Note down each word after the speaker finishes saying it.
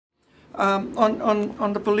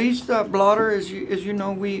On the police blotter, as you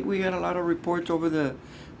know, we had a lot of reports over the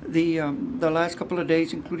last couple of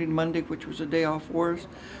days, including Monday, which was a day off for us.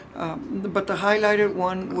 But the highlighted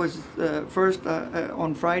one was first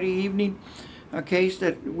on Friday evening, a case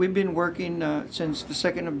that we've been working since the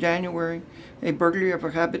 2nd of January, a burglary of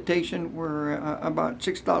a habitation where about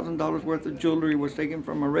 $6,000 worth of jewelry was taken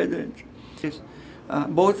from a residence.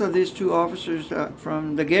 Both of these two officers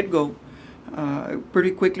from the get-go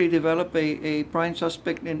pretty quickly developed a prime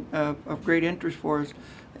suspect of great interest for us.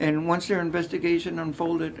 And once their investigation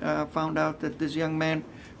unfolded, found out that this young man,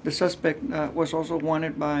 the suspect, was also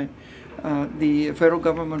wanted by the federal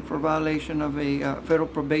government for violation of a federal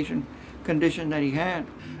probation condition that he had.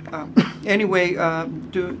 Anyway,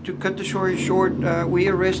 to cut the story short, we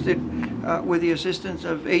arrested, with the assistance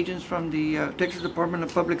of agents from the Texas Department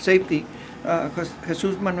of Public Safety,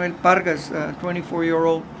 Jesus Manuel Pargas,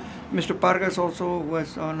 24-year-old. Mr. Pargas also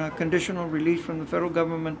was on a conditional release from the federal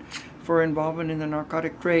government for involvement in the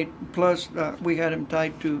narcotic trade. Plus, we had him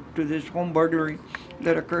tied to this home burglary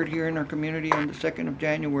that occurred here in our community on the 2nd of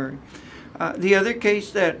January. The other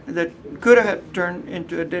case that could have turned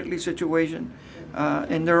into a deadly situation,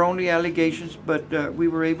 and there are only allegations, but we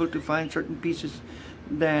were able to find certain pieces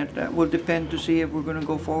that will depend to see if we're going to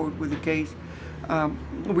go forward with the case.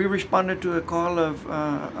 We responded to a call of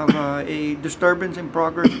a disturbance in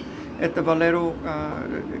progress at the Valero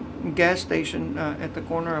gas station at the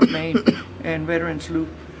corner of Main and Veterans Loop.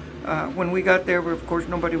 When we got there, of course,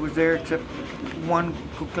 nobody was there except one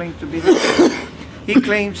who claims to be there. He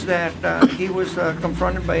claims that he was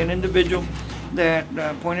confronted by an individual that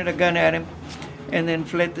pointed a gun at him and then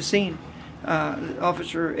fled the scene.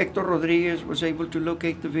 Officer Hector Rodriguez was able to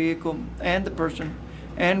locate the vehicle and the person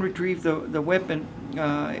and retrieve the weapon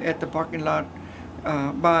at the parking lot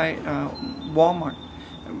by Walmart.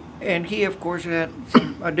 And he, of course, had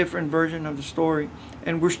a different version of the story.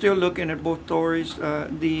 And we're still looking at both stories.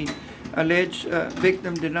 The alleged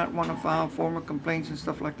victim did not want to file formal complaints and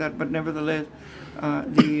stuff like that, but nevertheless,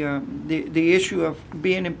 the issue of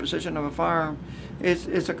being in possession of a firearm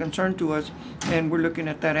is a concern to us, and we're looking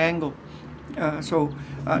at that angle. So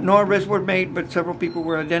no arrests were made, but several people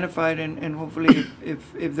were identified, and hopefully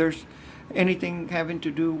if there's anything having to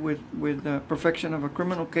do with perfection of a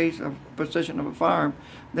criminal case of possession of a firearm,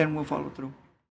 then we'll follow through.